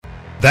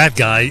That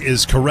guy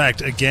is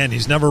correct. Again,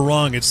 he's never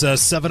wrong. It's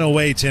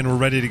 7:08, and we're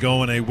ready to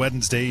go on a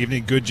Wednesday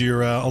evening. Good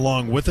you're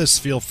along with us.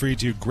 Feel free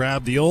to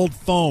grab the old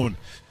phone,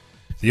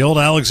 the old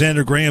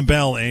Alexander Graham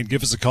Bell, and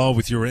give us a call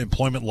with your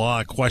employment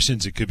law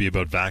questions. It could be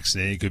about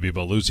vaccinating. It could be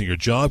about losing your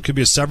job. It could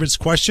be a severance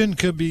question. It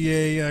could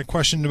be a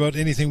question about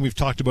anything we've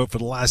talked about for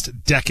the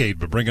last decade.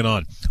 But bring it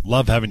on.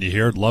 Love having you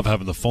here. Love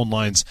having the phone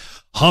lines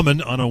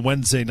humming on a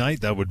Wednesday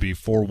night. That would be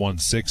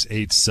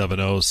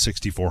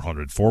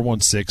 416-870-6400.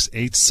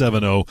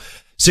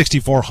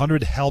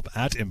 416-870-6400. Help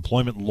at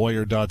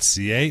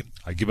employmentlawyer.ca.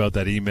 I give out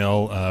that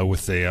email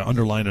with a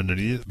underline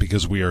underneath it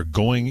because we are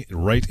going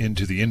right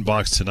into the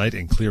inbox tonight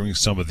and clearing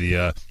some of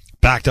the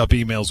backed up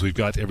emails we've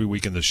got every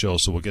week in the show.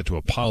 So we'll get to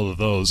a pile of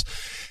those.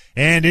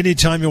 And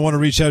anytime you want to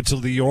reach out to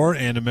Lior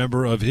and a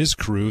member of his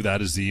crew,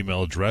 that is the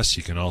email address.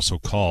 You can also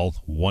call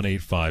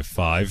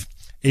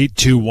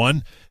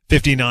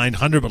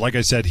 1-855-821-5900. But like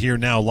I said, here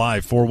now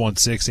live,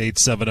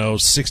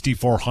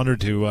 416-870-6400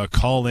 to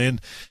call in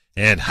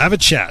and have a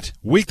chat.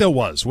 Week that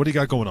was. What do you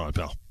got going on,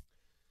 pal?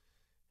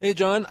 Hey,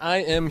 John, I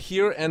am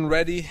here and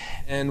ready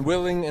and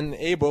willing and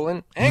able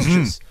and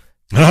anxious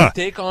to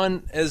take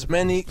on as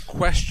many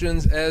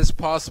questions as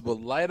possible.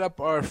 Light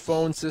up our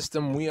phone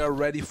system. We are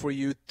ready for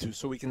you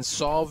so we can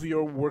solve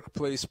your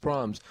workplace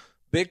problems.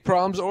 Big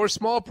problems or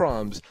small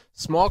problems.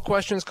 Small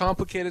questions,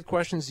 complicated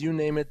questions, you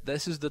name it.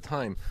 This is the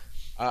time.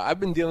 I've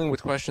been dealing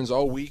with questions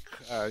all week,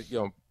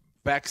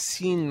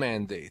 vaccine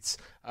mandates,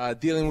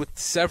 dealing with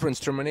severance,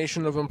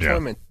 termination of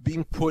employment,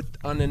 being put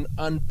on an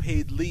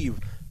unpaid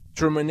leave,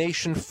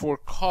 termination for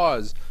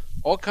cause,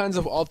 all kinds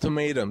of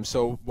ultimatums.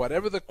 So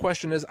whatever the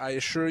question is, I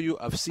assure you,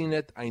 I've seen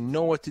it. I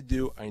know what to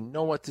do. I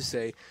know what to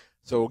say.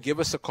 So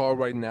give us a call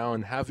right now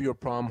and have your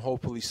problem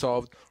hopefully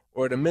solved,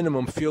 or at a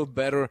minimum, feel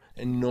better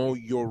and know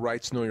your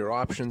rights, know your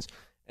options.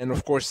 And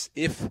of course,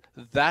 if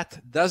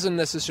that doesn't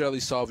necessarily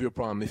solve your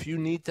problem, if you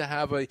need to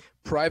have a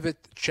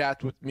private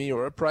chat with me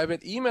or a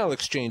private email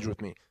exchange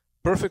with me,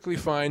 perfectly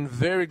fine.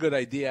 Very good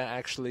idea,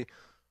 actually.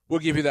 We'll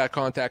give you that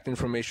contact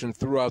information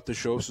throughout the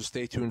show, so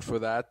stay tuned for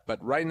that.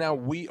 But right now,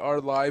 we are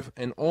live,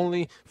 and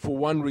only for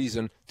one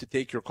reason, to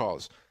take your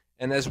calls.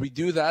 And as we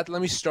do that,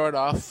 let me start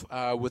off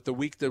with the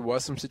week there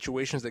was some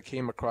situations that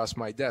came across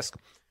my desk.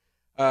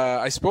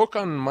 I spoke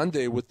on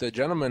Monday with the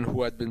gentleman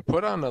who had been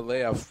put on a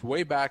layoff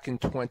way back in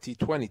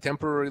 2020,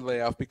 temporary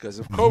layoff because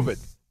of COVID.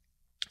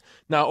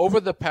 Now, over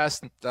the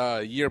past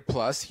year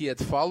plus, he had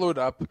followed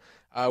up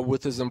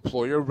with his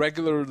employer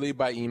regularly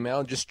by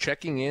email, just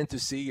checking in to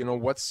see,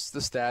 what's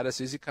the status?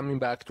 Is he coming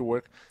back to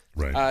work?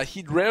 Right.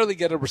 He'd rarely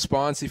get a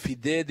response. If he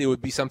did, it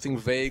would be something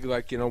vague,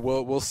 like,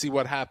 we'll see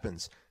what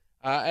happens.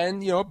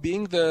 And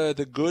being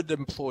the good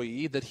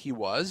employee that he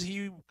was,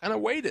 he kind of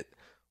waited.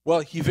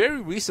 Well, he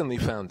very recently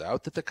found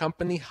out that the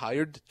company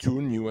hired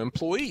 2 new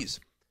employees.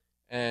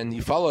 And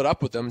he followed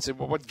up with them and said,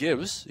 well, what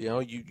gives?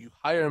 You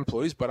hire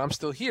employees, but I'm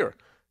still here.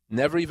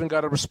 Never even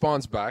got a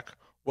response back.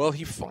 Well,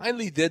 he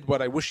finally did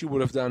what I wish he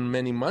would have done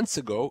many months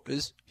ago,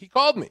 is he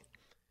called me.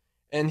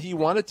 And he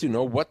wanted to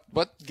know what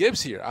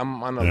gives here.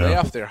 I'm on a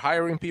layoff. They're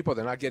hiring people.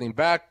 They're not getting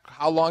back.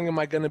 How long am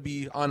I going to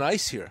be on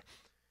ice here?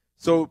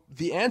 So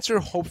the answer,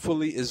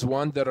 hopefully, is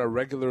one that our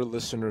regular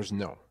listeners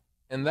know.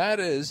 And that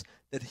is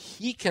that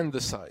he can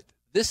decide.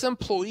 This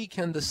employee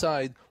can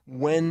decide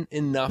when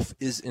enough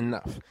is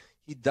enough.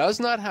 He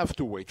does not have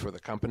to wait for the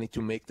company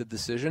to make the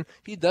decision.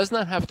 He does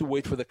not have to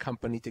wait for the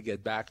company to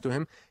get back to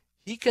him.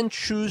 He can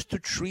choose to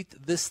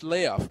treat this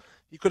layoff.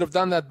 He could have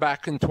done that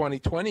back in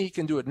 2020. He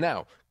can do it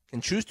now. He can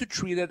choose to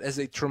treat it as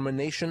a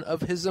termination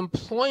of his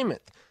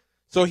employment.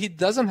 So he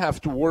doesn't have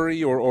to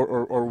worry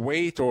or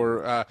wait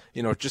or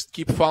just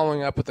keep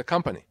following up with the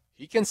company.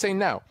 He can say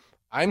now,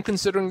 I'm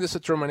considering this a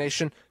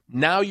termination.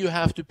 Now you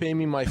have to pay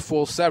me my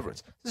full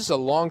severance. This is a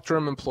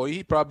long-term employee.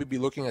 He'd probably be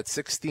looking at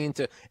 16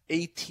 to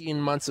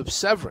 18 months of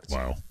severance.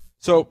 Wow.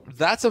 So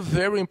that's a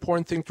very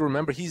important thing to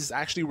remember. He's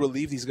actually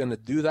relieved he's going to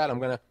do that. I'm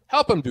going to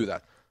help him do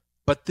that.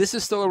 But this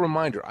is still a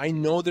reminder. I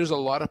know there's a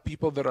lot of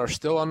people that are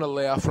still on the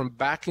layoff from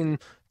back in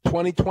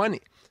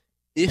 2020.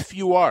 If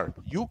you are,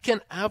 you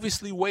can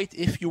obviously wait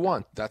if you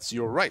want. That's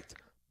your right.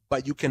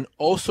 But you can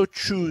also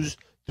choose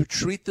to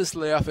treat this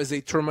layoff as a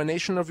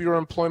termination of your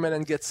employment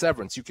and get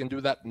severance. You can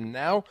do that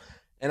now.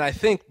 And I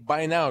think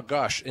by now,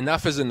 gosh,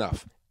 enough is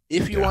enough.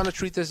 If you want to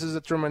treat this as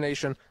a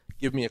termination,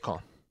 give me a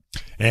call.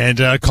 And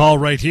call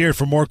right here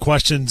for more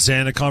questions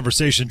and a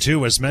conversation,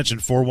 too. As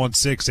mentioned,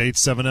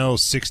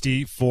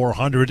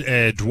 416-870-6400.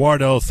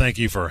 Eduardo, thank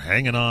you for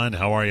hanging on.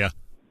 How are you?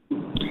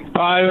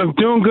 I'm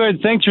doing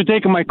good. Thanks for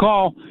taking my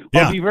call.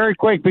 Yeah. I'll be very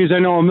quick because I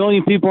know a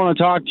million people want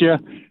to talk to you.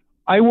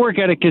 I work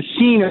at a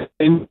casino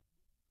and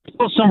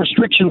still some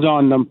restrictions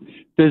on them.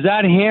 Does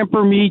that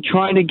hamper me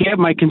trying to get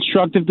my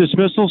constructive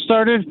dismissal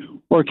started,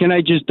 or can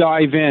I just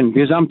dive in?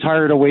 Because I'm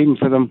tired of waiting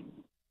for them.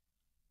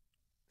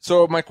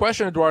 So my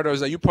question, Eduardo,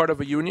 is, are you part of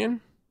a union?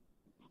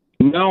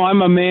 No,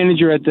 I'm a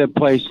manager at the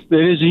place. It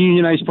is a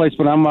unionized place,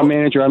 but I'm a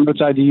manager. I'm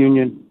outside the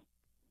union.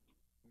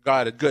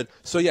 Got it. Good.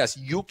 So yes,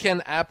 you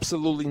can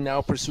absolutely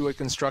now pursue a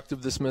constructive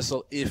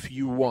dismissal if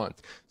you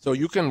want. So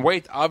you can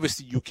wait.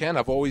 Obviously, you can.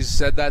 I've always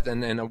said that,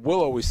 and I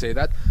will always say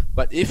that.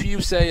 But if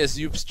you say, as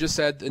you've just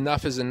said,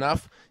 enough is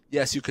enough,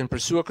 yes, you can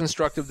pursue a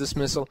constructive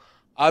dismissal.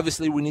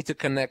 Obviously, we need to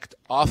connect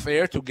off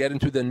air to get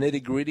into the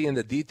nitty-gritty and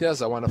the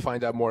details. I want to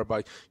find out more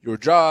about your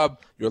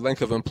job, your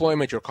length of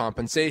employment, your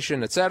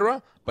compensation,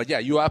 etc. But yeah,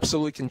 you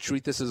absolutely can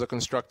treat this as a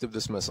constructive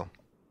dismissal.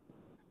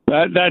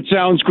 That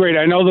sounds great.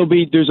 I know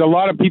there's a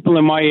lot of people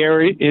in my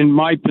area, in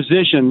my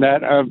position,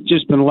 that have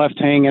just been left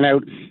hanging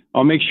out.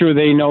 I'll make sure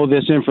they know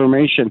this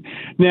information.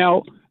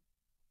 Now,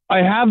 I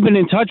have been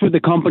in touch with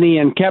the company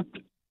and kept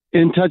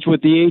in touch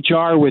with the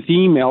HR with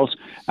emails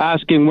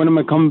asking when am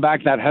I coming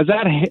back. Has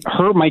that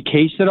hurt my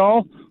case at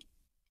all?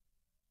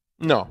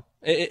 No.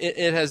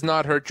 It has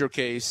not hurt your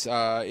case.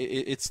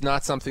 It's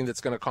not something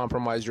that's going to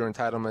compromise your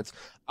entitlements.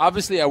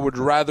 Obviously, I would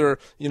rather,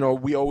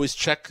 we always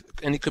check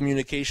any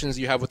communications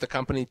you have with the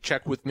company,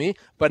 check with me.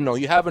 But no,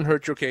 you haven't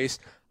hurt your case.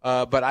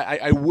 But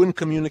I wouldn't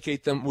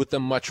communicate with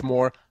them much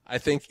more. I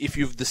think if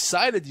you've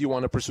decided you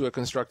want to pursue a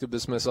constructive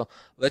dismissal,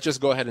 let's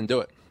just go ahead and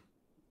do it.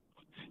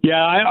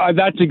 Yeah,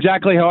 that's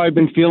exactly how I've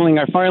been feeling.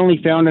 I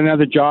finally found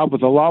another job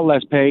with a lot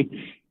less pay,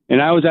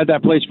 and I was at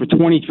that place for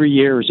 23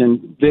 years,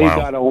 and they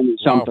got to owe me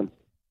something. Wow.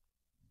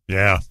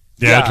 Yeah,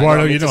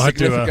 Eduardo, you know how to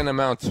significant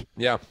amount.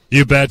 Yeah,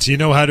 you bet. You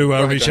know how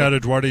to reach out,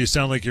 Eduardo. You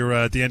sound like you're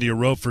at the end of your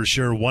rope for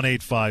sure.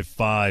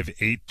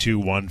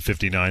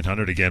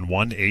 1-855-821-5900. Again,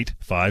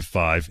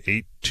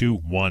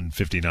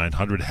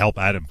 1-855-821-5900. Help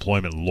at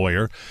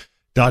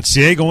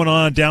employmentlawyer.ca. Going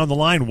on down the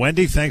line.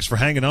 Wendy, thanks for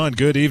hanging on.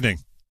 Good evening.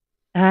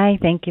 Hi,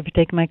 thank you for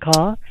taking my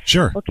call.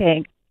 Sure.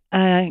 Okay,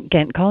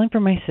 again, calling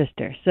for my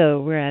sister. So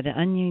we're at an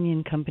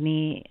ununion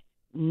company.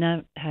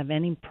 Not have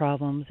any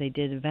problems. They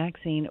did a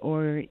vaccine,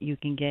 or you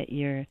can get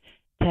your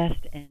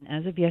test. And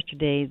as of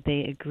yesterday,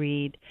 they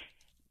agreed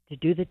to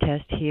do the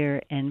test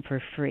here and for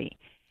free.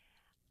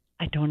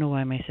 I don't know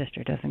why my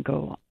sister doesn't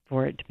go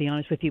for it, to be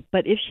honest with you.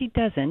 But if she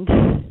doesn't,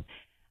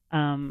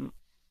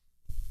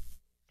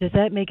 does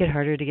that make it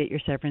harder to get your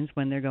severance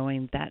when they're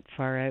going that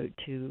far out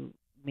to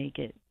make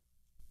it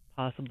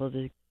possible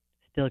to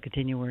still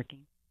continue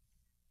working?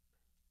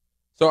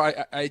 So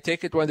I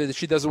take it, Wendy, that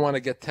she doesn't want to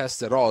get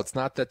tests at all. It's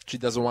not that she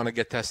doesn't want to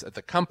get tests at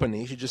the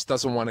company. She just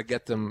doesn't want to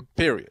get them,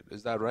 period.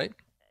 Is that right?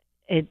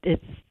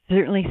 It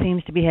certainly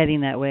seems to be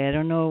heading that way. I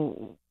don't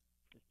know.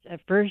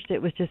 At first,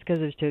 it was just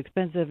because it was too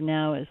expensive.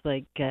 Now it's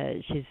like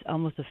she's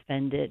almost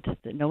offended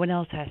that no one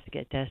else has to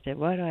get tested.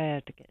 Why do I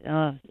have to get,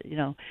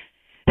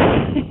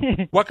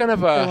 What kind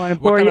of I don't want to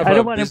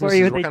bore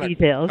you with the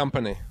details.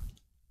 Company?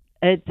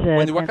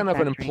 Wendy, what kind of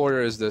an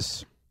employer is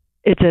this?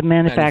 It's a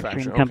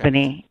manufacturing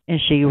company,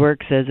 and she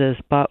works as a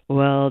spot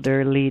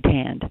welder lead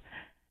hand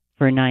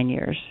for 9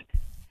 years.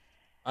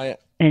 And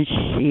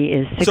she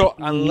is 60 So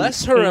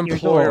unless her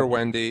employer, old.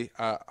 Wendy,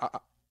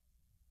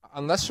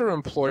 unless her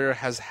employer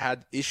has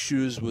had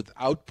issues with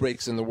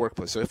outbreaks in the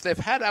workplace. So if they've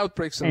had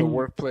outbreaks in the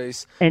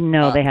workplace, and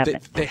no, they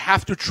haven't. They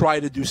have to try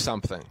to do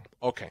something.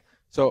 Okay.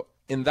 So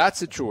in that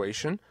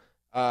situation,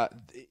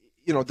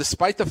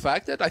 despite the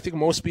fact that I think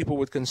most people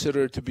would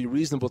consider it to be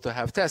reasonable to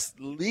have tests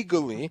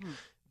legally.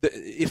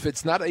 If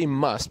it's not a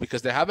must,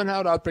 because they haven't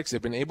had outbreaks,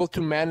 they've been able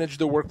to manage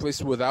the workplace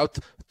without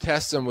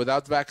tests and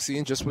without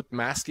vaccine, just with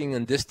masking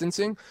and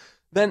distancing,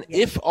 then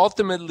if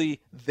ultimately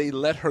they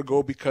let her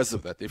go because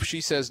of that, if she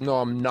says, no,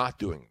 I'm not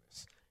doing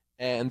this,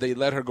 and they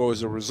let her go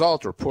as a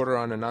result or put her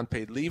on an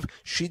unpaid leave,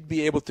 she'd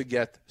be able to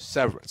get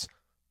severance.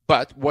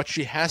 But what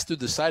she has to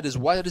decide is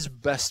what is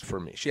best for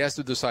me. She has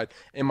to decide,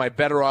 am I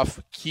better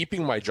off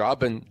keeping my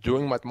job and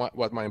doing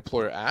what my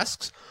employer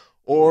asks,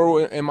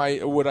 or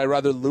would I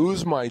rather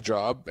lose my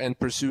job and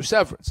pursue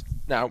severance?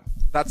 Now,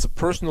 that's a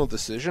personal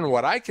decision.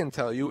 What I can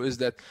tell you is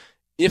that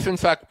if, in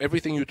fact,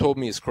 everything you told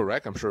me is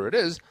correct, I'm sure it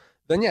is,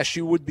 then, yes,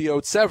 she would be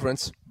owed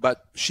severance,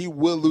 but she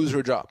will lose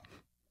her job.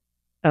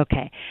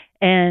 Okay.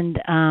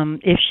 And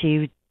if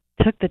she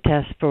took the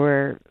test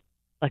for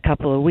a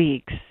couple of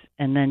weeks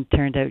and then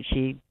turned out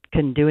she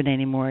couldn't do it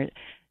anymore,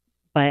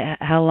 by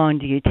how long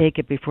do you take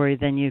it before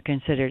then you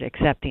considered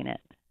accepting it?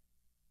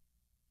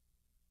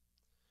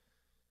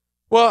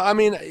 Well, I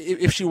mean,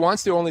 if she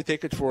wants to only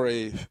take it for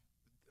a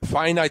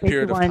finite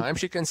period of time,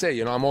 she can say,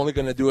 I'm only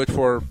going to do it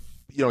for,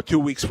 2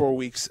 weeks, 4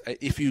 weeks.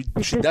 If she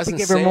doesn't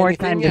say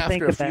anything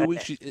after a few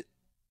weeks, to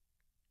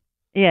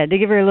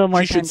give her a little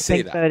more time to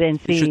think about it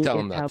and see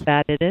how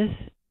bad it is.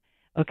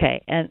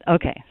 Okay,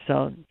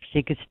 so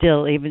she could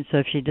still, even so,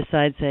 if she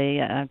decides, say,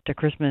 after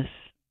Christmas,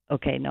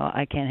 okay, no,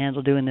 I can't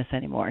handle doing this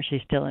anymore,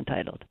 she's still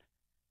entitled.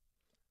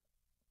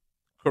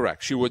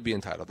 Correct. She would be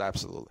entitled,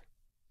 absolutely.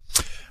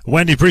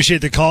 Wendy,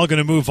 appreciate the call. Going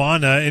to move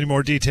on. Any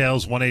more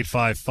details?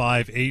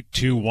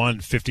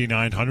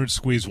 1-855-821-5900.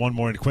 Squeeze one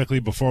more in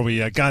quickly before we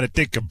got to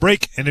take a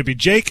break. And it'd be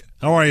Jake.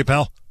 How are you,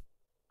 pal?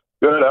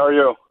 Good. How are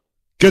you?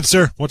 Good,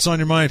 sir. What's on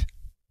your mind?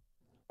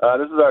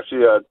 This is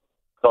actually a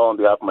call on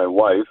behalf of my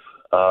wife.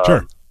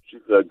 Sure. She's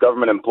a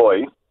government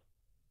employee.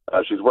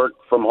 She's worked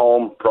from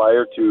home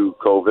prior to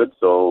COVID,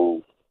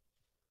 so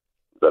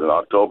that in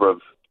October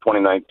of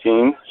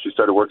 2019. She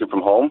started working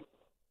from home.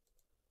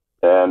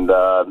 And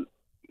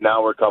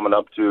now we're coming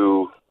up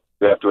to,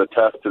 they have to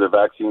attest to their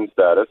vaccine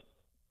status.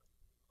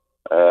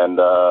 And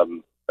I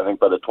think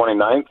by the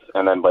 29th,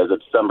 and then by the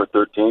December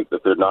 13th,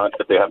 if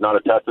they have not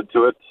attested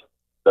to it,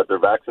 that they're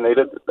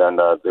vaccinated, then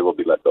they will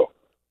be let go.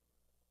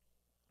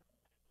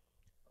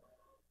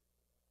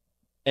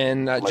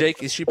 And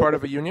Jake, is she part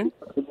of a union?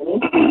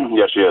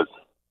 Yes, she is.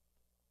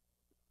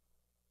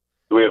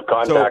 Do we have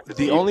contact? So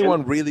the only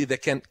one really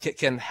that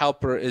can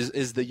help her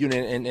is the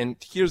union. And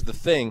here's the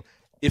thing: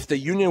 if the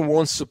union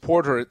won't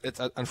support her,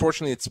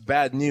 unfortunately it's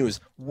bad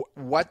news.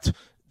 What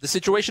the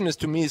situation is,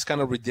 to me, is kind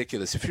of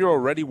ridiculous. If you're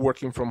already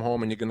working from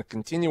home and you're going to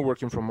continue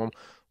working from home,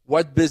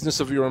 what business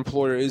of your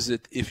employer is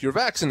it if you're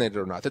vaccinated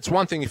or not? It's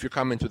one thing if you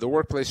come into the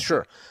workplace,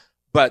 sure.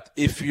 But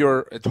if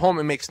you're at home,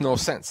 it makes no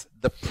sense.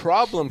 The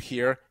problem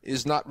here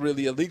is not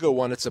really a legal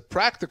one. It's a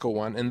practical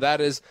one, and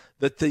that is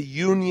that the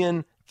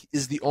union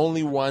is the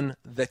only one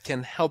that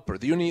can help her.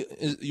 The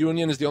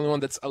union is the only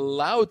one that's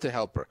allowed to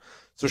help her.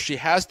 So she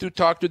has to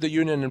talk to the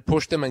union and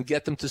push them and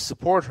get them to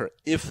support her.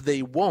 If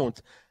they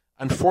won't,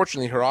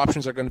 unfortunately, her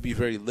options are going to be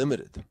very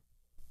limited.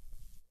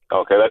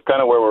 Okay, that's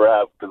kind of where we're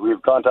at, because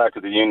we've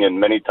contacted the union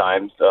many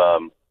times.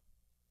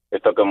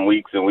 It took them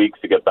weeks and weeks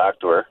to get back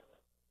to her.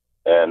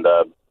 And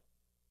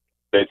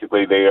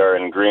basically, they are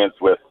in agreement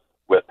with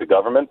the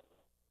government.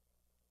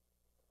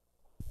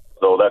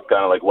 So that's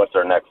kind of like, what's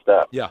our next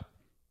step? Yeah.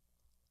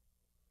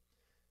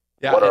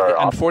 Yeah,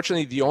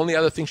 unfortunately, the only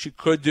other thing she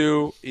could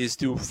do is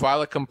to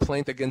file a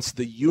complaint against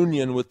the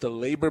union with the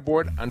labor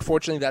board.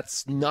 Unfortunately,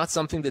 that's not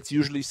something that's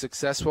usually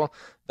successful.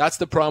 That's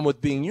the problem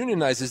with being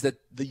unionized, is that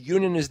the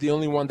union is the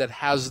only one that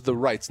has the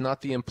rights,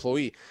 not the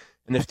employee.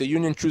 And if the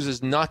union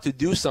chooses not to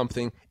do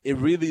something, it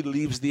really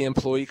leaves the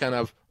employee kind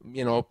of,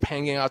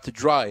 hanging out to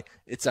dry.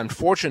 It's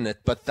unfortunate,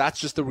 but that's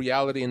just the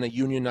reality in a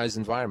unionized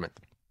environment.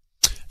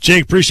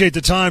 Jake, appreciate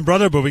the time,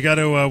 brother, but we got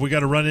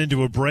to run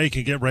into a break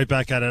and get right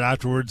back at it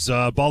afterwards.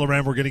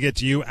 Ballaram, we're going to get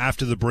to you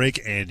after the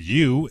break, and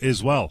you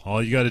as well.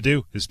 All you got to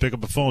do is pick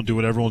up the phone, do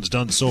what everyone's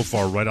done so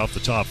far right off the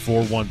top,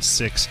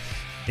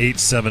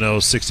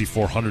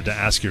 416-870-6400 to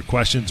ask your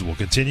questions. We'll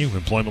continue.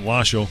 Employment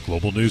Law Show,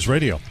 Global News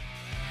Radio.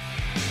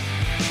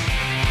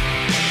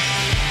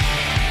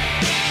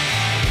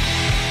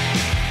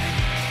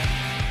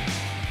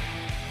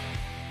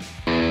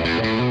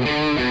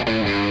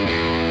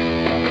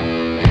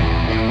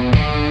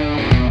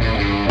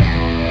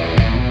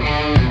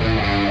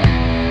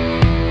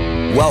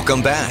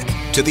 Welcome back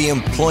to the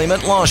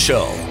Employment Law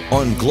Show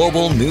on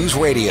Global News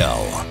Radio.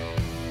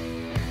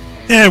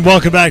 And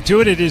welcome back to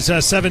it. It is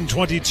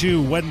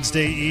 7:22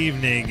 Wednesday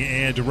evening,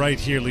 and right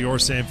here, Lior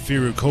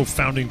Samfiru,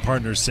 co-founding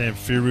partner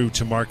Samfiru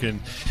Tamarkin,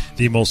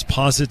 the most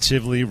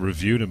positively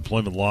reviewed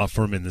employment law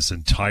firm in this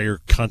entire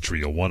country.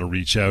 You'll want to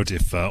reach out,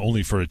 if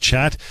only for a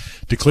chat,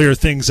 to clear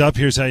things up.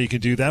 Here's how you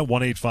can do that: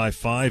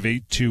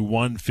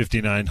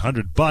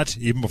 1-855-821-5900. But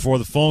even before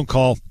the phone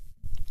call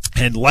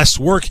and less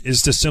work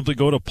is to simply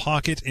go to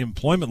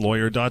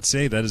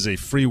pocketemploymentlawyer.ca. That is a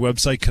free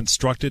website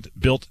constructed,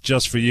 built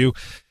just for you.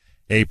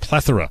 A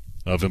plethora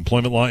of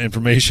employment law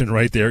information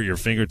right there at your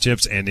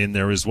fingertips, and in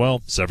there as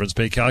well, severance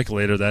pay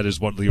calculator. That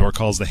is what Lior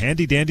calls the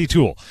handy dandy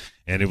tool,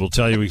 and it will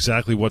tell you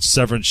exactly what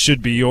severance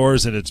should be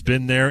yours, and it's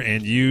been there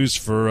and used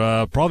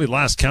for probably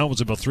last count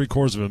was about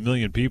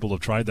 750,000 people have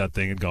tried that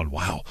thing and gone,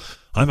 wow,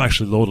 I'm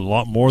actually loaded a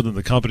lot more than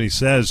the company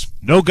says.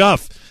 No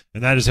guff.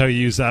 And that is how you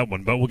use that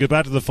one. But we'll get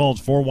back to the phones,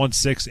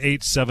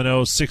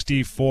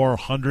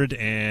 416-870-6400,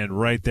 and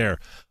right there.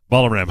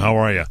 Ballaram, how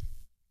are you?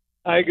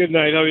 Hi, good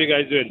night. How are you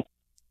guys doing?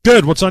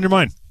 Good. What's on your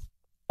mind?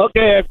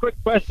 Okay, a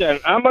quick question.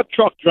 I'm a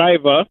truck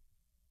driver.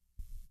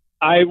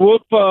 I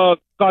work for a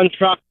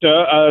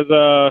contractor as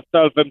a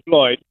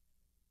self-employed.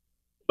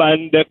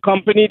 And the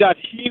company that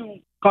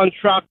he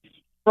contracts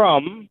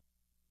from,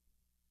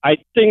 I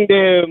think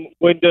they're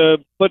going to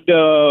put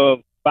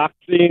the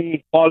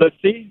vaccine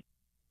policy.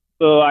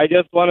 So I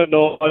just want to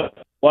know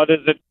what is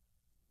it,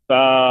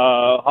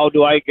 how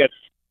do I get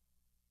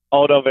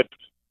out of it?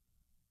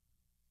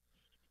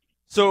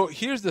 So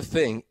here's the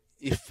thing.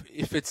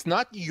 If it's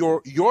not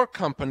your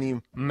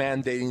company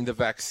mandating the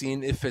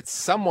vaccine, if it's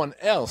someone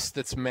else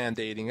that's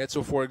mandating it,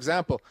 so for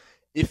example,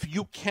 if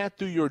you can't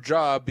do your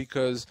job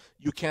because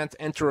you can't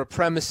enter a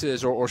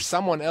premises or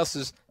someone else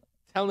is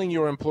telling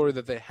your employer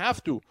that they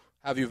have to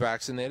have you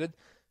vaccinated,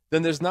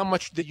 then there's not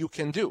much that you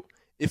can do.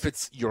 If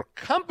it's your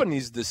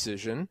company's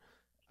decision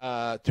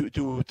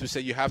to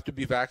say you have to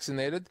be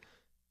vaccinated,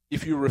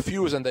 if you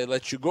refuse and they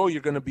let you go,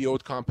 you're going to be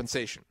owed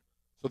compensation.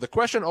 So the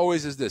question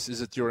always is this: is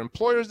it your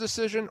employer's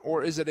decision,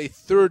 or is it a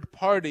third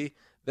party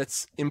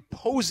that's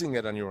imposing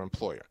it on your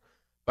employer?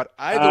 But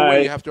either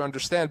way, you have to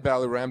understand,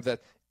 Ballaram, that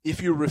if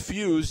you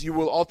refuse, you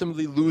will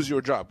ultimately lose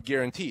your job,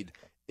 guaranteed.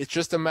 It's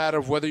just a matter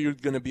of whether you're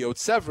going to be owed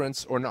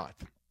severance or not.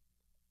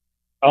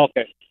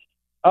 Okay,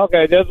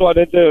 just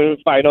wanted to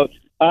find out.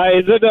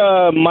 Is it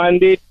a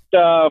mandate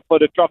for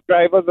the truck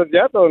drivers as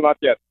yet or not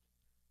yet?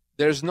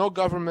 There's no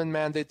government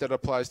mandate that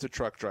applies to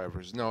truck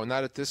drivers. No,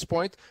 not at this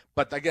point.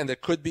 But again, there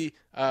could be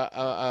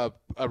a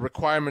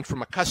requirement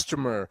from a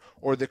customer,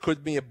 or there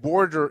could be a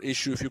border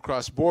issue if you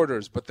cross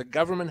borders. But the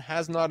government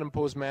has not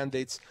imposed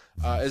mandates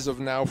as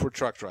of now for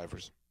truck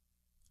drivers.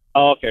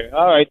 Okay.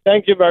 All right.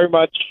 Thank you very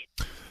much.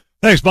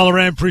 Thanks,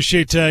 Balaram.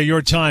 Appreciate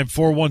your time.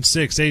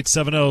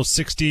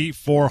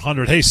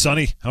 416-870-6400. Hey,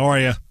 Sonny, how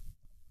are you?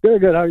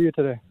 Good. How are you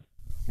today?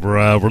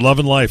 We're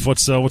loving life.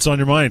 What's on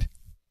your mind?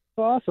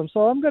 Awesome.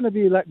 So I'm going to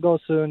be let go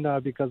soon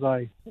because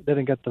I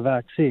didn't get the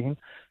vaccine.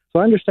 So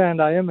I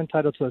understand I am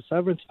entitled to a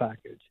severance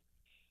package.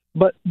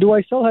 But do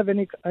I still have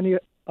any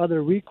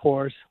other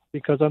recourse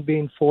because I'm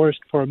being forced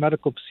for a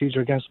medical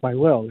procedure against my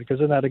will? Like,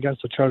 isn't that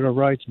against the Charter of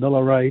Rights, Bill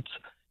of Rights,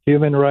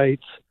 human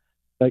rights?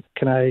 Like,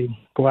 can I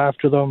go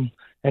after them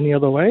any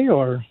other way,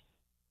 or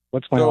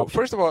what's my option?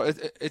 First of all,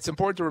 it's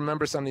important to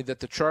remember, Sonny, that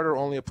the Charter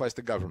only applies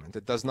to government.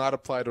 It does not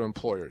apply to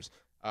employers.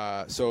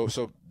 So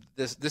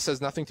this has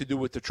nothing to do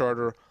with the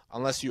Charter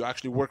unless you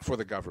actually work for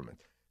the government.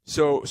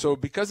 So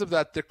because of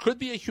that, there could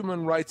be a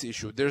human rights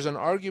issue. There's an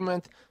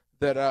argument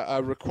that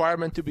a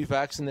requirement to be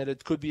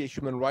vaccinated could be a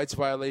human rights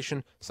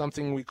violation,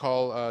 something we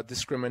call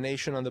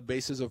discrimination on the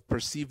basis of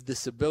perceived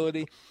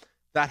disability.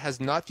 That has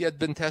not yet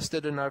been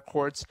tested in our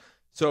courts.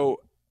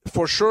 So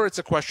for sure, it's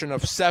a question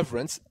of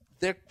severance.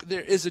 There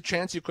is a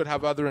chance you could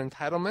have other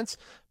entitlements,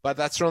 but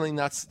that's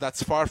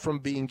far from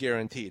being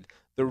guaranteed.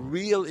 The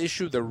real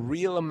issue, the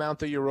real amount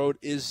that you're owed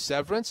is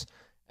severance.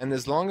 And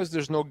as long as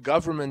there's no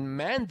government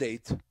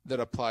mandate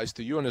that applies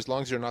to you, and as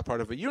long as you're not part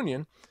of a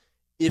union,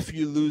 if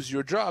you lose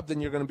your job,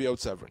 then you're going to be owed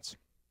severance.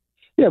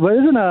 Yeah, but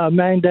isn't a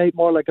mandate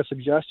more like a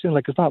suggestion?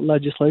 Like, it's not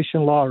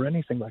legislation, law, or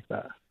anything like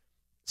that.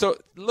 So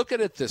look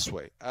at it this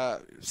way.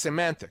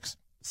 Semantics.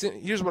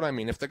 Here's what I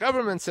mean. If the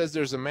government says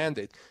there's a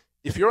mandate,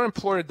 if your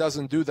employer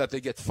doesn't do that,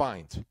 they get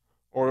fined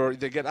or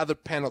they get other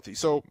penalties.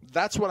 So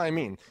that's what I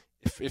mean.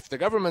 If the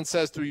government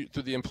says to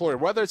the employer,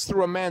 whether it's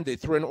through a mandate,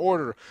 through an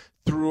order,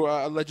 through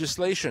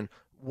legislation,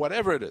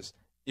 whatever it is,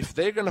 if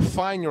they're going to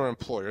fine your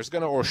employer,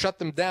 or shut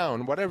them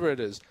down, whatever it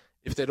is,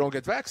 if they don't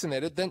get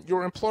vaccinated, then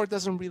your employer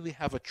doesn't really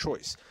have a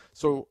choice.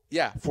 So,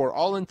 yeah, for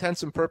all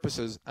intents and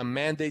purposes, a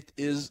mandate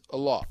is a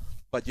law.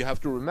 But you have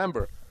to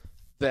remember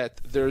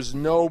that there's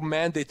no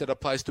mandate that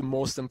applies to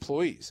most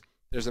employees.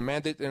 There's a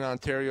mandate in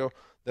Ontario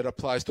that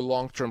applies to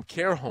long-term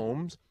care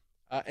homes,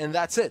 and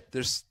that's it.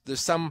 There's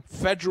some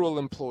federal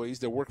employees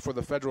that work for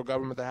the federal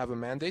government that have a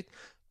mandate,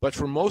 but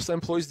for most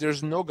employees,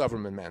 there's no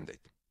government mandate.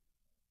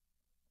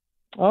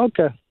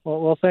 Okay.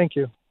 Well, thank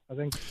you.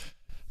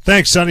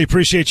 Thanks, Sonny.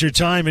 Appreciate your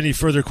time. Any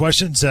further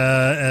questions?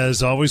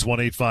 As always,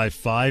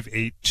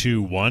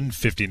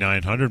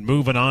 1-855-821-5900.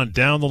 Moving on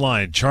down the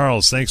line.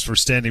 Charles, thanks for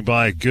standing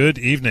by. Good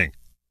evening.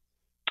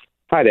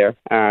 Hi there.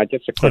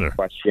 Just a quick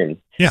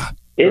question. Yeah.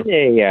 In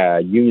a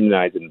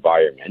unionized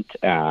environment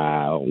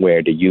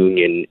where the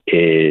union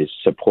is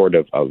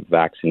supportive of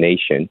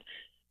vaccination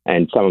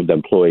and some of the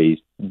employees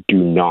do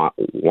not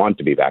want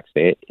to be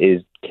vaccinated,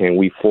 can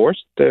we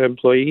force the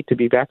employee to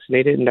be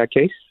vaccinated in that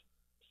case,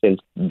 since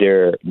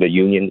the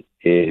union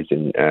is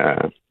in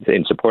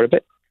support of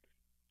it?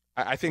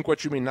 I think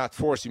what you mean, not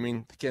force, you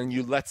mean can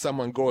you let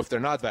someone go if they're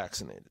not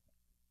vaccinated?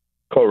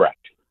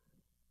 Correct.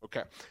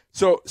 Okay.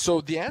 So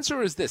the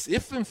answer is this.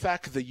 If, in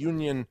fact, the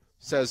union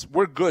says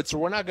we're good, so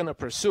we're not going to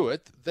pursue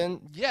it, then,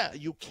 yeah,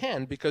 you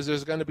can, because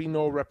there's going to be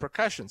no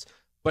repercussions.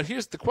 But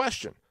here's the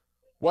question.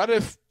 What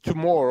if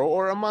tomorrow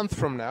or a month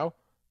from now,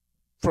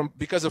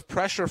 because of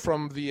pressure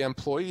from the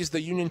employees, the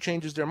union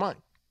changes their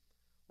mind?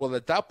 Well,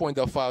 at that point,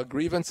 they'll file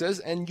grievances,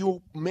 and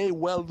you may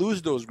well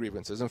lose those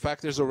grievances. In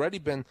fact, there's already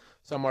been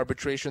some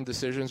arbitration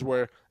decisions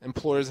where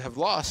employers have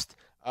lost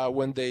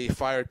when they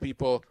fired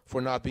people for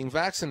not being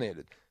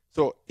vaccinated.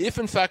 So if,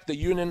 in fact, the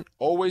union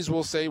always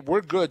will say,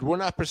 we're good, we're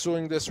not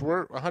pursuing this,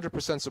 we're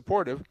 100%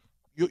 supportive,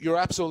 you're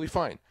absolutely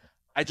fine.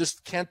 I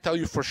just can't tell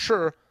you for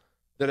sure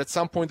that at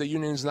some point the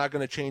union is not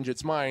going to change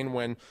its mind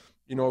when,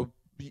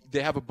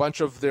 they have a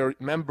bunch of their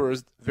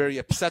members very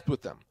upset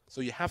with them. So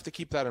you have to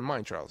keep that in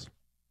mind, Charles.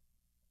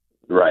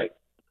 Right.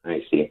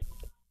 I see.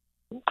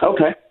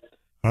 Okay.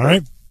 All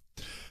right.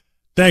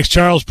 Thanks,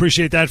 Charles.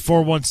 Appreciate that.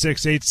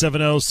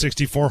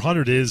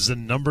 416-870-6400 is the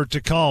number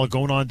to call.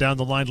 Going on down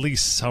the line.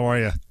 Lise, how are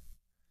you?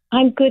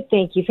 I'm good,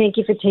 thank you. Thank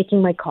you for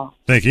taking my call.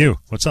 Thank you.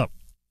 What's up?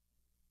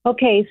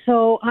 Okay,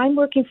 so I'm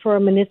working for a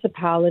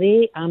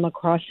municipality. I'm a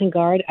crossing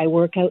guard. I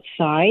work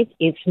outside.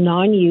 It's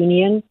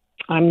non-union.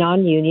 I'm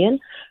non-union,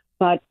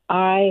 but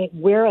I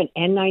wear an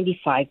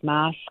N95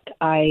 mask.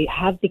 I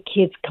have the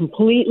kids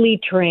completely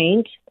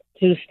trained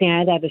to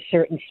stand at a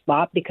certain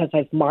spot because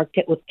I've marked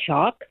it with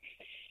chalk.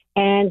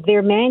 And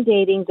they're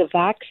mandating the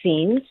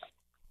vaccines.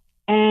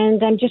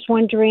 And I'm just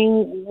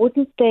wondering,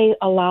 wouldn't they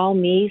allow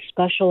me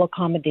special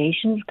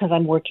accommodations because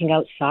I'm working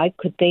outside?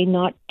 Could they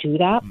not do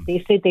that?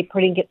 They said they're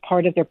putting it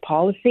part of their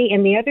policy.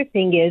 And the other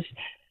thing is,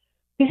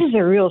 this is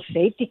a real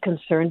safety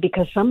concern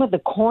because some of the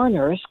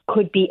corners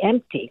could be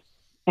empty.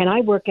 And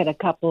I work at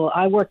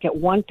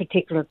one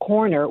particular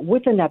corner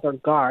with another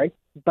guard,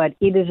 but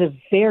it is a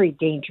very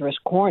dangerous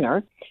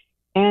corner.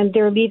 and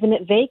they're leaving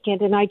it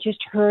vacant. And I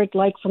just heard,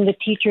 like, from the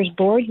teachers'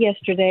 board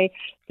yesterday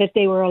that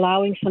they were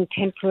allowing some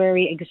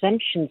temporary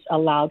exemptions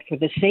allowed for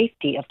the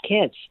safety of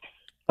kids.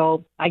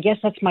 So I guess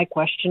that's my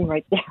question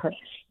right there.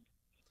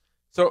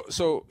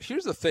 So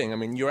here's the thing. I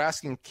mean, you're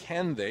asking,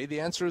 can they? The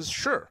answer is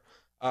sure.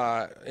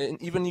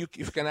 And even if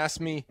you can ask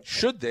me,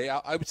 should they?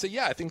 I would say,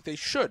 yeah, I think they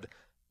should.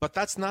 But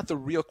that's not the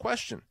real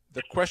question.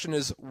 The question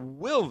is,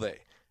 will they?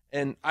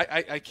 And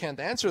I can't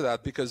answer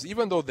that, because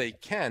even though they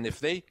can, if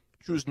they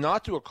choose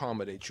not to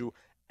accommodate you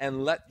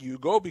and let you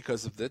go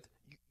because of it,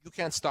 you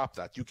can't stop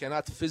that. You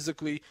cannot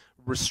physically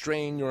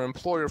restrain your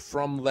employer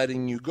from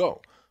letting you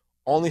go.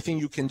 Only thing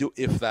you can do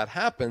if that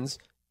happens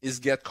is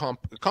get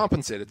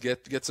compensated,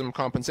 get some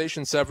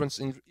compensation, severance,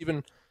 and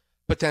even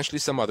potentially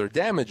some other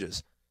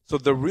damages. So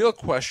the real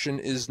question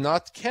is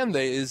not can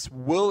they, is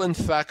will in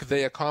fact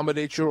they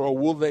accommodate you, or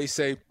will they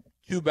say,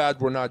 too bad,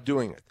 we're not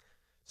doing it?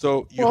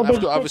 So you have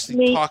to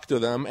obviously talk to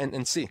them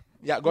and see.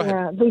 Yeah, go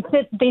ahead.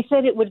 They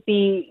said it would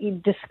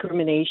be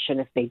discrimination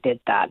if they did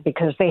that,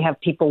 because they have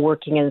people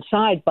working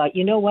inside. But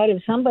you know what?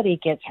 If somebody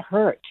gets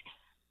hurt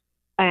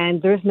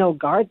and there's no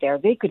guard there,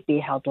 they could be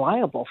held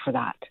liable for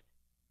that,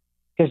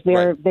 because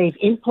they've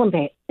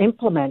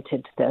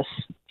implemented this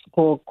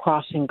whole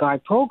crossing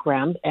guard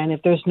program. And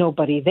if there's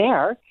nobody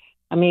there,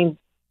 I mean,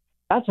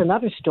 that's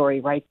another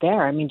story right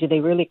there. I mean, do they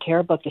really care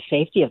about the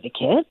safety of the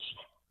kids?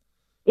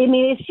 I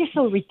mean, it's just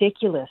so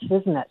ridiculous,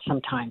 isn't it,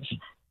 sometimes?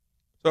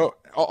 So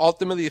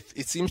ultimately,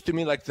 it seems to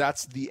me like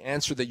that's the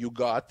answer that you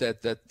got,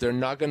 that they're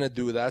not going to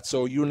do that.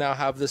 So you now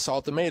have this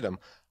ultimatum.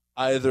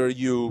 Either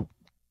you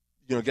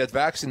get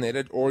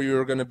vaccinated, or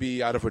you're going to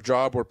be out of a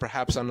job or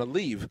perhaps on a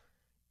leave.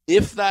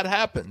 If that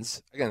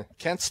happens, again,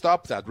 can't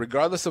stop that,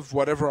 regardless of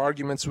whatever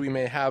arguments we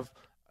may have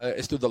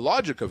as to the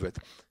logic of it.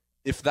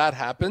 If that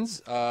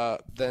happens,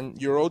 then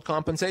you're owed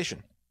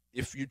compensation.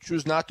 If you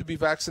choose not to be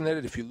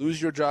vaccinated, if you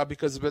lose your job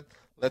because of it,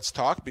 let's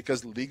talk,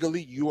 because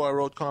legally you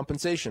are owed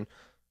compensation.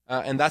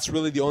 And that's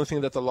really the only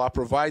thing that the law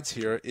provides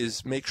here,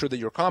 is make sure that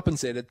you're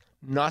compensated,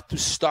 not to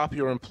stop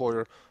your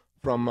employer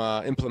from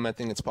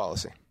implementing its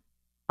policy.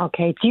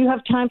 Okay. Do you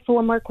have time for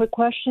one more quick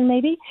question,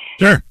 maybe?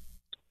 Sure.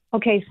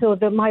 Okay, so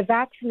my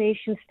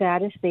vaccination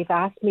status, they've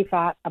asked me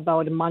that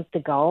about a month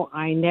ago.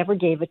 I never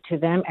gave it to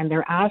them, and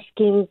they're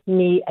asking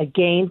me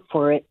again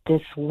for it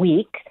this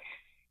week.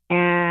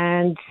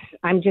 And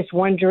I'm just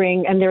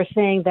wondering, and they're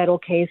saying that,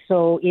 okay,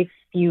 so if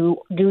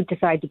you do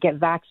decide to get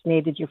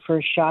vaccinated, your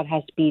first shot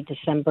has to be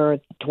December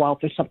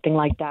 12th or something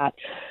like that.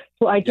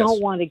 So I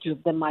don't want to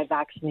give them my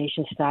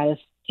vaccination status,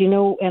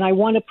 and I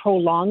want to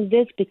prolong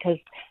this, because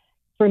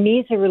for me,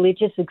 it's a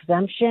religious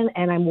exemption,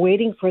 and I'm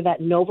waiting for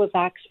that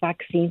Novavax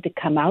vaccine to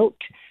come out,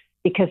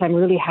 because I'm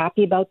really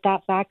happy about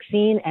that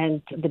vaccine.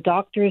 And the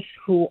doctors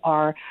who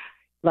are,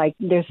 like,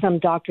 there's some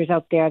doctors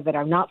out there that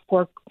are not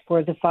for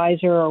the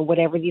Pfizer or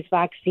whatever these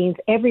vaccines.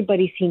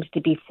 Everybody seems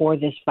to be for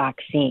this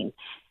vaccine.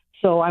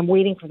 So I'm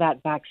waiting for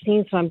that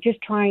vaccine. So I'm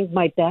just trying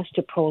my best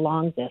to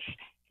prolong this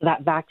so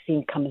that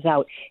vaccine comes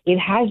out. It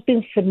has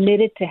been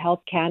submitted to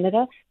Health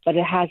Canada, but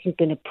it hasn't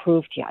been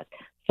approved yet.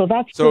 So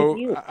that's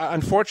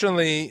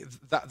unfortunately,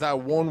 that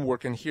won't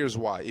work, and here's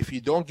why. If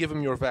you don't give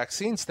them your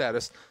vaccine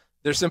status,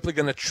 they're simply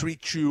going to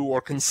treat you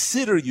or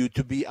consider you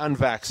to be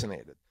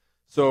unvaccinated.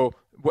 So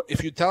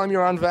if you tell them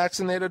you're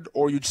unvaccinated,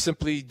 or you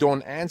simply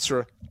don't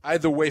answer,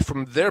 either way,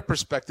 from their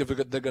perspective,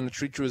 they're going to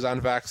treat you as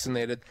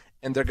unvaccinated,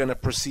 and they're going to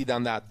proceed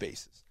on that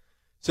basis.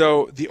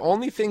 So the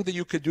only thing that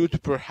you could do to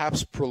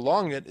perhaps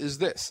prolong it is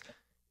this.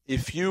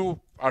 If you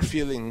are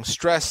feeling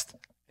stressed,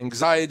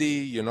 anxiety,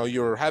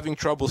 you're having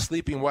trouble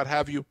sleeping, what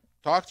have you,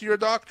 talk to your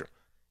doctor.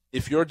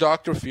 If your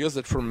doctor feels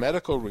that for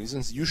medical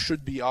reasons you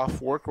should be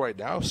off work right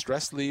now,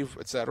 stress leave,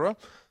 etc.,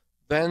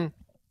 then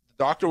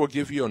the doctor will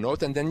give you a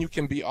note, and then you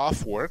can be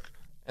off work,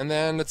 and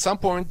then at some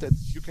point that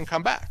you can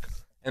come back.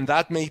 And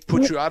that may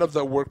put you out of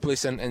the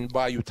workplace and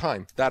buy you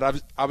time. That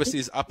obviously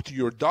is up to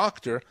your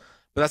doctor,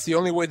 but that's the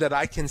only way that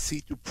I can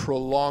see to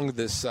prolong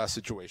this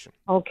situation.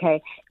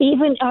 Okay.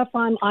 Even if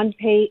I'm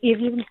unpaid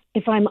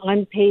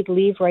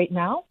leave right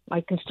now,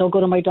 I can still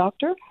go to my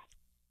doctor?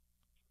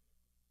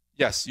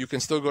 Yes, you can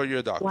still go to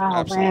your doctor. Wow,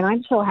 Absolutely. man,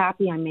 I'm so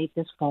happy I made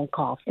this phone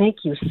call. Thank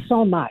you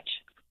so much.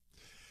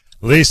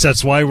 Lise,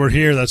 that's why we're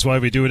here. That's why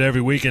we do it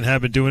every week and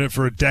have been doing it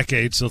for a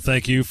decade. So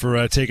thank you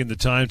for taking the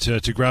time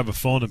to grab a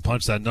phone and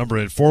punch that number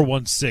in.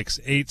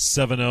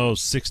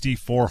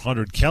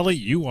 416-870-6400. Kelly,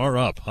 you are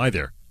up. Hi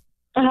there.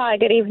 Hi,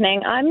 good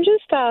evening. I'm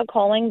just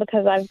calling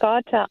because I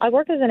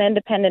work as an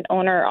independent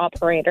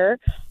owner-operator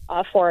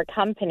for a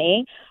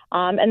company,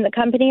 and the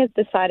company has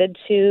decided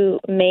to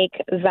make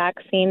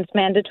vaccines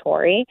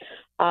mandatory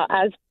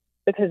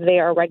because they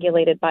are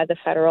regulated by the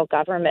federal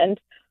government.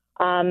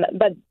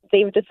 But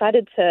they've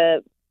decided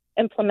to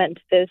implement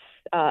this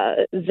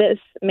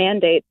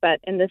mandate, but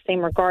in the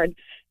same regard,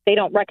 they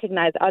don't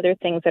recognize other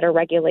things that are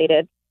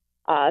regulated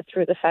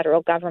through the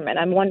federal government.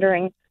 I'm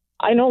wondering,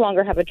 I no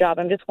longer have a job.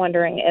 I'm just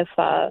wondering if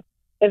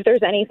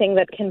there's anything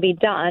that can be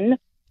done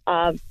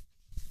to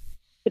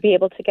be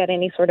able to get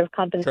any sort of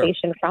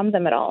compensation from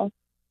them at all.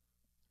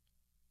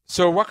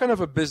 So what kind of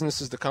a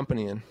business is the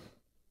company in?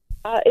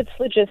 It's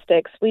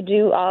logistics. We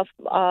do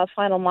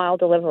final mile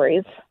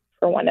deliveries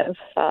for one of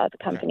the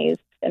companies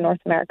in North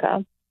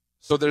America.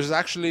 So there's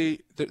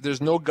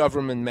no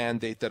government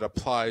mandate that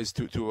applies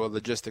to a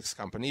logistics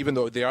company, even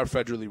though they are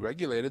federally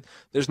regulated.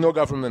 There's no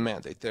government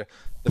mandate. The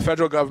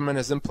federal government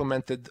has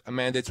implemented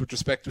mandates with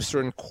respect to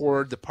certain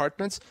core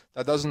departments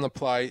that doesn't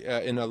apply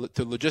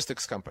to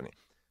logistics company.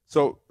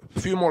 So a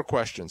few more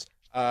questions.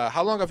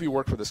 How long have you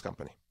worked for this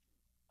company?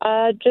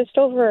 Just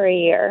over a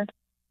year.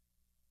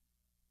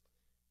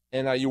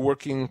 And are you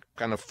working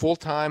kind of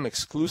full-time,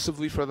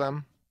 exclusively for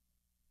them?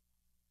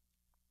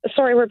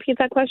 Sorry, repeat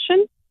that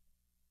question?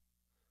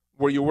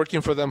 Were you working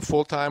for them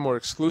full-time or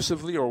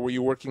exclusively, or were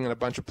you working in a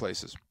bunch of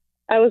places?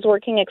 I was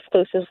working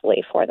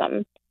exclusively for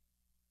them.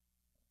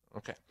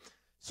 Okay.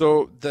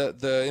 So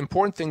the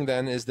important thing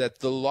then is that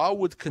the law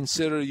would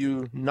consider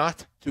you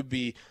not to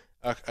be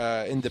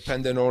an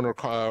independent owner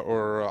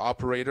or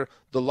operator.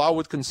 The law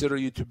would consider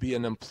you to be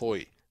an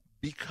employee.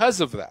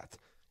 Because of that,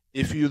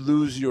 if you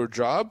lose your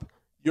job,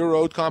 you're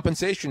owed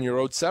compensation, you're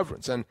owed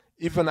severance. And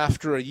even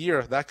after a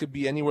year, that could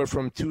be anywhere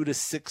from 2 to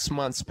 6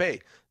 months' pay,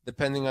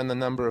 depending on the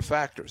number of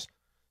factors.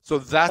 So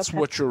that's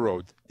what you're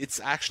owed. It's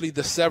actually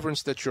the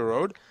severance that you're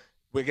owed.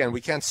 Again,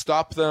 we can't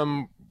stop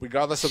them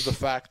regardless of the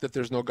fact that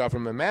there's no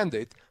government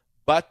mandate,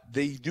 but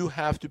they do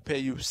have to pay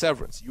you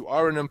severance. You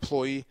are an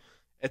employee.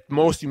 At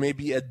most, you may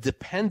be a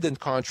dependent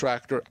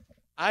contractor.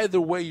 Either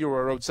way, you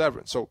are owed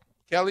severance. So,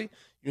 Kelly,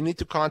 you need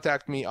to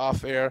contact me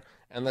off air,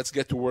 and let's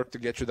get to work to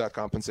get you that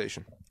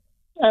compensation.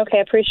 Okay,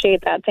 I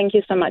appreciate that. Thank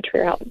you so much for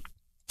your help.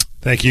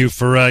 Thank you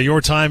for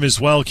your time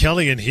as well,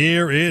 Kelly. And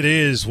here it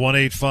is,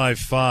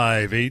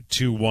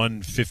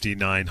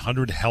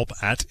 1-855-821-5900, help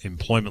at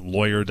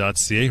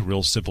employmentlawyer.ca.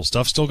 Real simple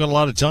stuff. Still got a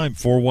lot of time,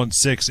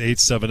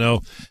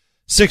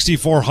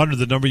 416-870-6400,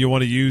 the number you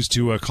want to use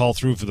to call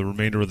through for the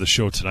remainder of the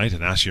show tonight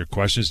and ask your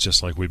questions,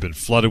 just like we've been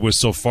flooded with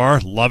so far.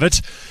 Love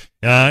it.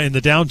 In the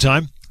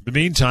downtime, in the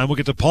meantime, we'll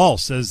get to Paul.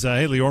 Says,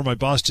 hey, Lior, my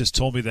boss just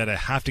told me that I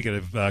have to get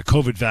a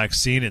COVID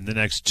vaccine in the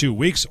next 2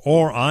 weeks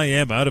or I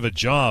am out of a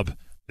job.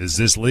 Is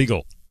this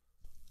legal?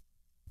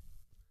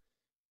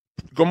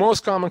 The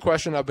most common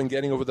question I've been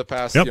getting over the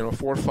past 4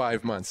 or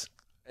 5 months.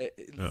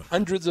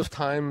 Hundreds of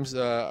times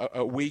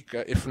a week,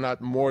 if not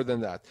more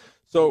than that.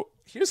 So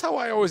here's how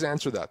I always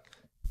answer that.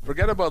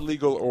 Forget about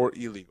legal or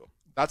illegal.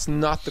 That's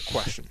not the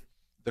question.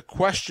 The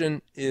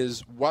question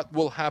is what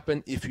will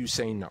happen if you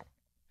say no.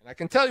 And I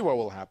can tell you what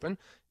will happen.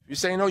 If you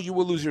say no, you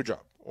will lose your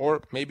job.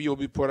 Or maybe you'll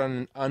be put on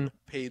an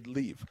unpaid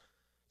leave.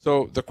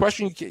 So the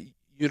question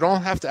you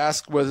don't have to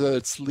ask whether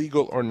it's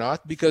legal or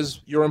not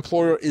because your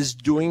employer is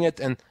doing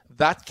it and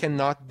that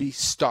cannot be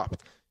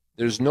stopped.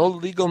 There's no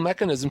legal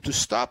mechanism to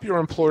stop your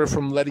employer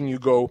from letting you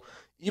go,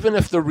 even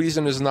if the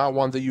reason is not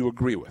one that you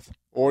agree with,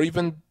 or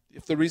even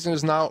if the reason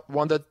is not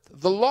one that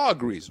the law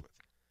agrees with.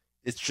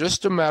 It's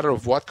just a matter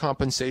of what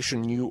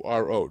compensation you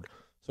are owed.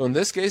 So in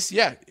this case,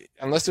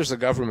 unless there's a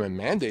government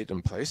mandate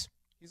in place,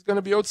 he's going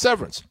to be owed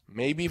severance,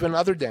 maybe even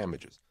other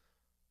damages.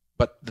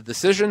 But the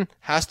decision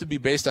has to be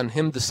based on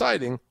him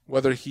deciding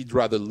whether he'd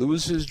rather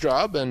lose his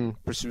job and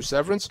pursue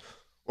severance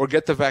or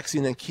get the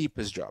vaccine and keep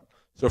his job.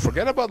 So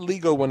forget about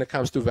legal when it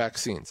comes to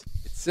vaccines.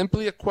 It's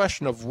simply a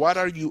question of what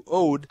are you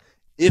owed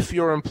if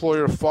your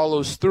employer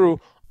follows through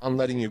on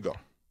letting you go.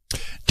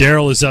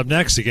 Daryl is up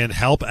next. Again,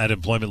 help at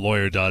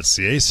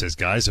employmentlawyer.ca. Says,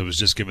 guys, I was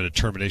just given a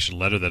termination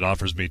letter that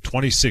offers me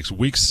 26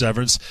 weeks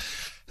severance.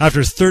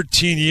 After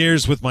 13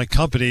 years with my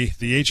company,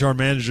 the HR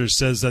manager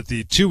says that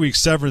the 2-week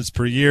severance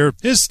per year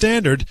is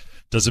standard.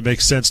 Does it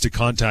make sense to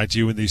contact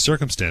you in these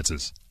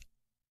circumstances?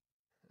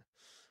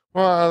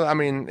 Well, I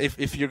mean,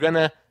 if you're going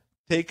to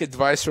take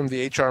advice from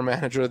the HR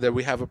manager, that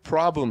we have a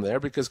problem there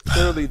because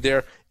clearly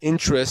their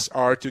interests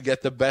are to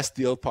get the best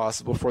deal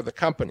possible for the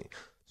company.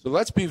 So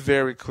let's be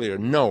very clear.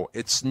 No,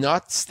 it's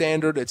not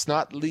standard. It's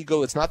not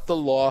legal. It's not the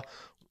law.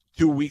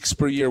 2 weeks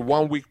per year,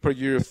 1 week per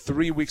year,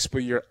 3 weeks per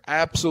year.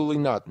 Absolutely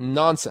not.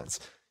 Nonsense.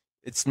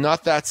 It's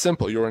not that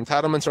simple. Your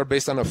entitlements are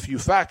based on a few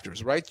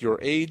factors, right? Your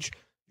age,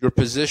 your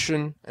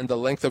position, and the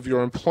length of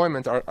your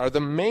employment are the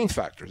main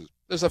factors.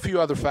 There's a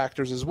few other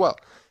factors as well.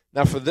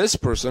 Now, for this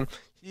person,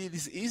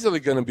 he's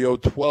easily going to be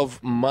owed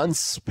 12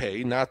 months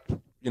pay, not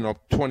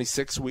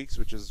 26 weeks,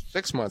 which is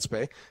 6 months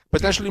pay,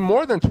 potentially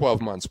more than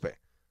 12 months pay.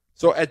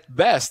 So at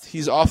best,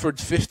 he's offered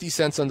 50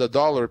 cents on the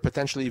dollar,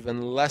 potentially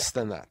even less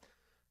than that.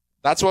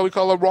 That's what we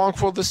call a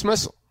wrongful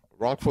dismissal.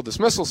 Wrongful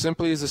dismissal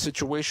simply is a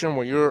situation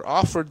where you're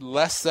offered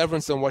less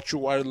severance than what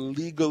you are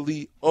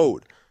legally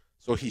owed.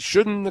 So he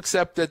shouldn't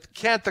accept it,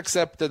 can't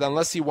accept it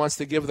unless he wants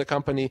to give the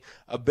company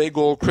a big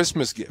old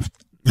Christmas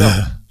gift.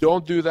 No,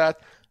 don't do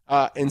that.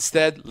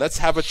 Instead, let's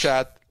have a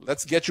chat.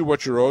 Let's get you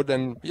what you're owed.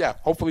 And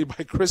hopefully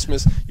by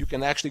Christmas, you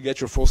can actually get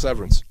your full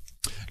severance.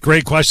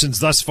 Great questions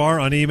thus far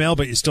on email,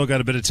 but you still got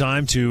a bit of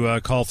time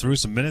to call through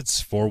some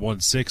minutes.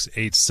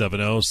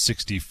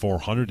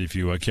 416-870-6400 if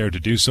you care to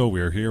do so.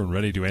 We're here and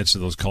ready to answer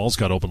those calls.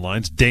 Got open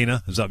lines.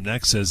 Dana is up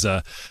next. Says,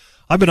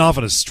 I've been off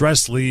on a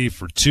stress leave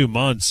for 2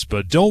 months,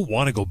 but don't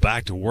want to go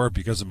back to work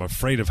because I'm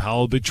afraid of how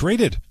I'll be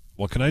treated.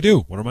 What can I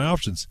do? What are my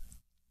options?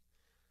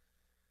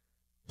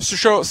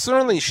 So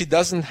certainly she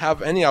doesn't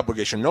have any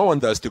obligation. No one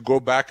does to go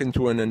back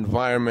into an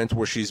environment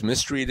where she's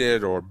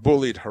mistreated or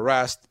bullied,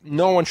 harassed.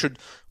 No one should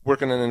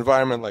work in an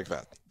environment like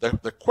that.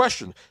 The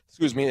question,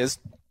 is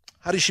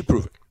how does she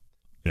prove it?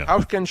 Yeah.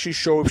 How can she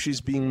show if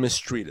she's being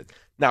mistreated?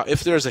 Now,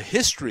 if there's a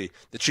history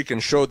that she can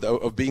show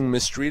of being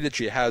mistreated,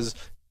 she has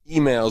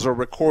emails or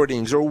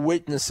recordings or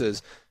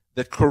witnesses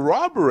that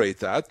corroborate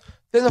that,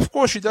 then of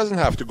course she doesn't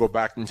have to go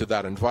back into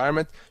that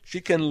environment. She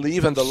can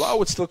leave, and the law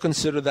would still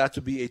consider that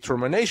to be a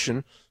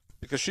termination,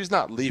 because she's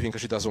not leaving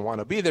because she doesn't want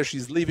to be there.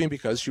 She's leaving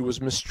because she was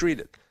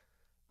mistreated.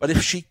 But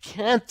if she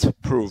can't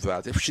prove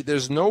that,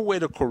 there's no way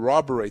to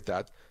corroborate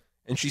that,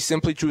 and she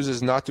simply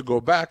chooses not to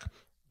go back,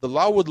 the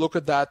law would look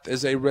at that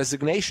as a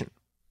resignation.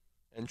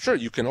 And sure,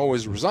 you can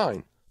always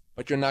resign,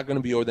 but you're not going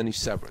to be owed any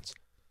severance.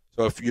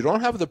 So if you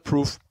don't have the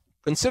proof,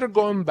 consider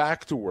going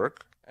back to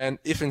work. And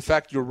if in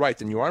fact you're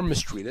right and you are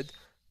mistreated,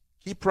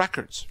 keep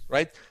records,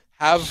 right?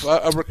 Have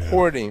a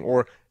recording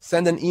or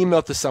send an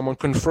email to someone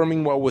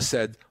confirming what was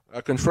said,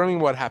 confirming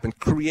what happened.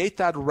 Create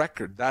that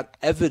record, that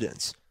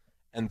evidence.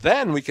 And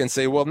then we can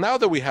say, well, now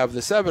that we have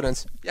this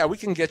evidence, yeah, we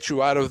can get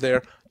you out of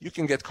there. You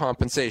can get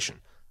compensation.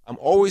 I'm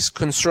always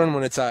concerned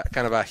when it's a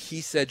kind of a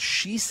he said,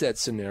 she said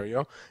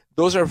scenario.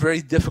 Those are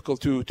very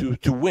difficult to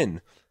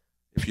win.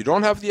 If you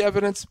don't have the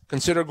evidence,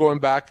 consider going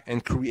back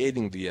and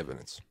creating the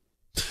evidence.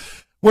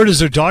 Where does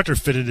her doctor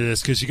fit into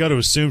this? Because you got to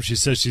assume she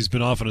says she's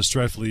been off on a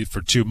strike leave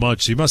for 2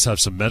 months. She must have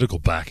some medical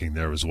backing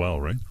there as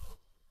well, right?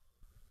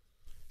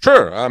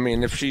 Sure. I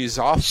mean, if she's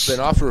been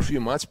off for a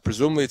few months,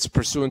 presumably it's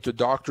pursuant to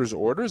doctor's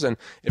orders, and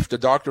if the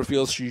doctor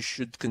feels she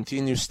should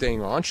continue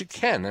staying on, she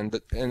can,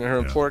 and her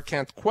employer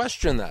can't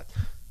question that.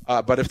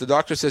 But if the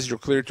doctor says you're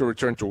cleared to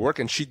return to work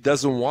and she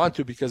doesn't want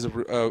to because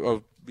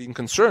of being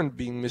concerned,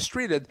 being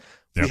mistreated,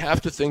 we have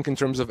to think in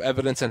terms of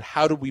evidence and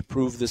how do we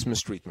prove this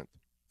mistreatment.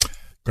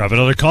 Grab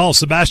another call.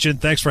 Sebastian,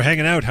 thanks for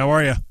hanging out. How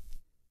are you?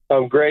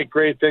 I'm great.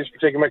 Thanks for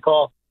taking my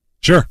call.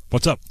 Sure.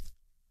 What's up?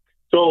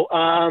 So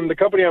the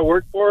company I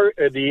work for,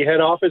 the head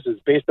office is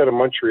based out of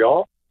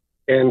Montreal,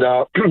 and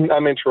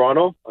I'm in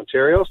Toronto,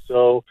 Ontario.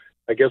 So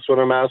I guess what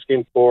I'm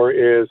asking for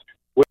is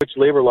which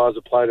labor laws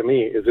apply to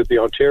me? Is it the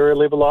Ontario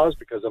labor laws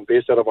because I'm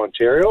based out of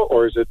Ontario,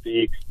 or is it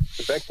the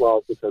Quebec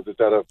laws because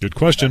it's out of... Good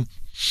question.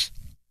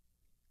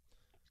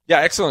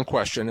 Yeah, excellent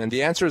question. And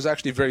the answer is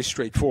actually very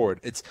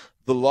straightforward. It's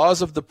the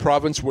laws of the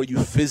province where you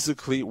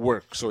physically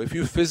work. So if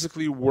you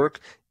physically work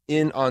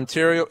in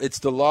Ontario, it's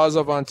the laws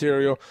of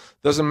Ontario.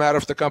 Doesn't matter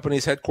if the company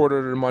is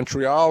headquartered in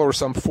Montreal or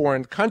some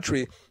foreign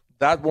country.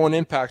 That won't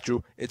impact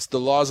you. It's the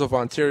laws of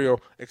Ontario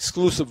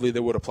exclusively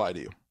that would apply to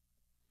you.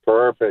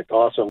 Perfect.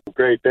 Awesome.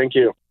 Great. Thank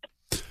you.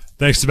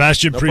 Thanks,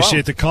 Sebastian. No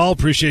appreciate problem. the call.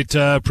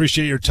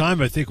 Appreciate your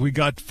time. I think we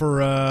got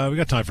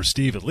time for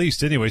Steve at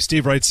least. Anyway,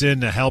 Steve writes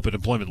in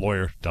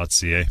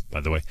help@employmentlawyer.ca, by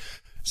the way.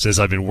 Says,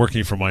 I've been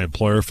working for my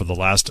employer for the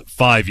last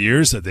 5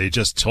 years. They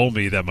just told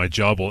me that my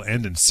job will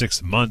end in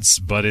 6 months,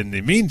 but in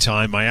the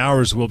meantime, my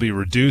hours will be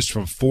reduced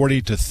from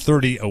 40 to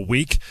 30 a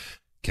week.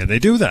 Can they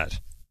do that?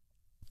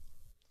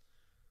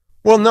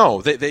 Well,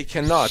 no, they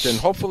cannot. And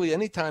hopefully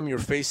anytime you're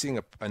facing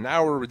an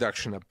hour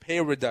reduction, a pay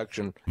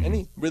reduction,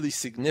 any really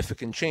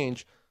significant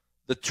change,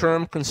 the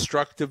term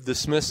constructive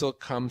dismissal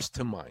comes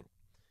to mind.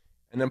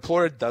 An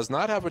employer does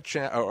not have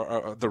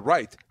the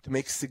right to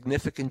make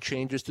significant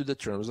changes to the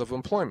terms of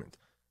employment.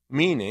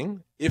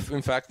 Meaning, if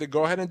in fact they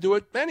go ahead and do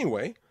it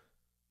anyway,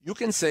 you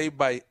can say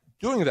by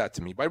doing that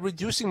to me, by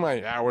reducing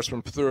my hours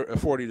from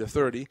 40 to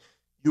 30,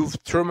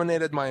 you've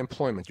terminated my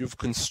employment. You've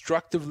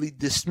constructively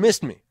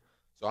dismissed me.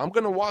 So I'm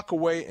going to walk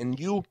away, and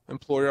you,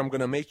 employer, I'm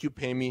going to make you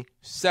pay me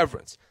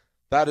severance.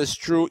 That is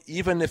true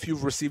even if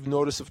you've received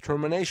notice of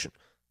termination.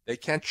 They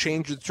can't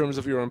change the terms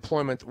of your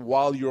employment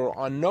while you're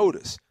on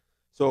notice.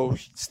 So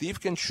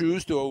Steve can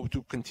choose to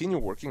continue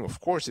working,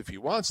 of course, if he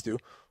wants to,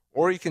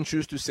 or he can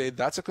choose to say,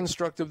 that's a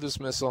constructive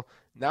dismissal.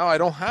 Now I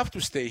don't have to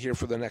stay here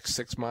for the next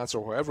 6 months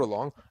or however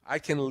long. I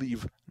can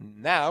leave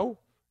now,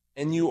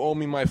 and you owe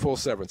me my full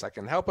severance. I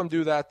can help him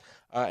do that,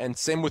 and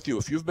same with you.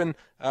 If you've been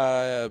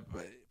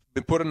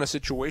put in a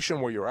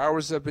situation where your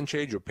hours have been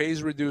changed, your pay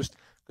is reduced,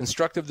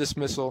 constructive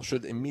dismissal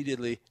should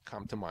immediately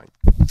come to mind.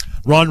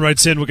 Ron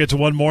writes in, we'll get to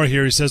one more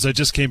here. He says, I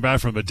just came back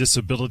from a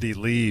disability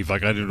leave. I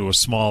got into a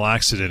small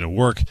accident at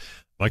work.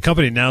 My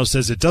company now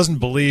says it doesn't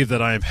believe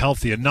that I am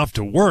healthy enough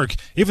to work,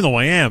 even though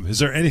I am. Is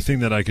there anything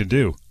that I can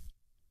do?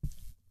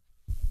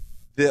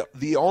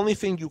 The only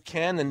thing you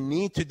can and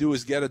need to do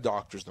is get a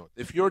doctor's note.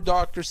 If your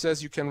doctor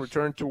says you can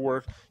return to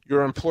work,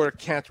 your employer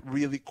can't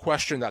really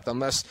question that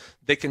unless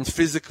they can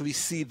physically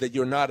see that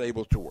you're not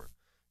able to work.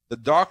 The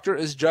doctor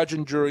is judge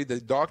and jury.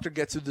 The doctor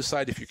gets to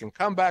decide if you can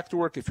come back to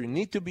work, if you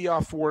need to be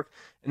off work,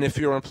 and if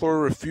your employer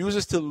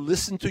refuses to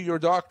listen to your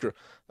doctor,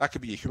 that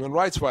could be a human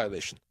rights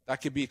violation. That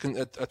could be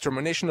a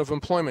termination of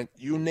employment.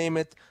 You name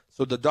it.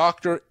 So the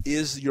doctor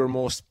is your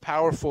most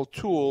powerful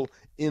tool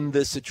in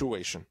this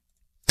situation.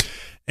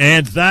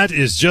 And that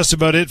is just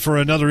about it for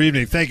another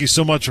evening. Thank you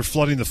so much for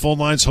flooding the phone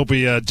lines. Hope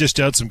we dished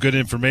out some good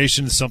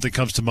information. If something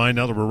comes to mind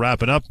now that we're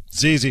wrapping up,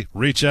 it's easy.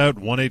 Reach out,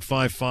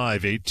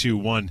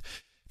 1-855-821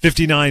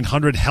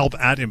 5900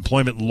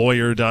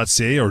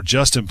 help@employmentlawyer.ca or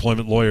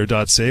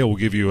justemploymentlawyer.ca. We'll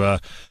give you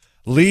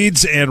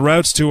leads and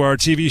routes to our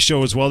TV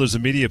show as well. There's a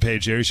media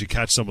page there. You should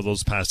catch some of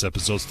those past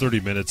episodes, 30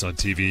 minutes on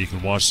TV. You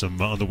can watch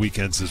them on the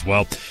weekends as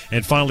well.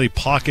 And finally,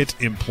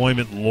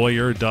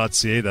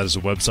 pocketemploymentlawyer.ca. That is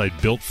a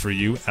website built for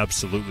you,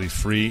 absolutely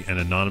free and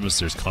anonymous.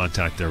 There's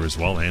contact there as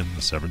well, and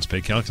the severance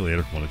pay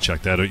calculator. Want to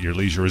check that out at your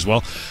leisure as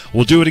well.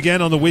 We'll do it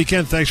again on the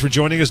weekend. Thanks for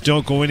joining us.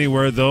 Don't go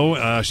anywhere,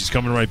 though. She's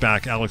coming right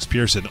back. Alex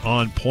Pearson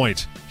on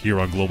point here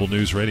on Global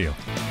News Radio.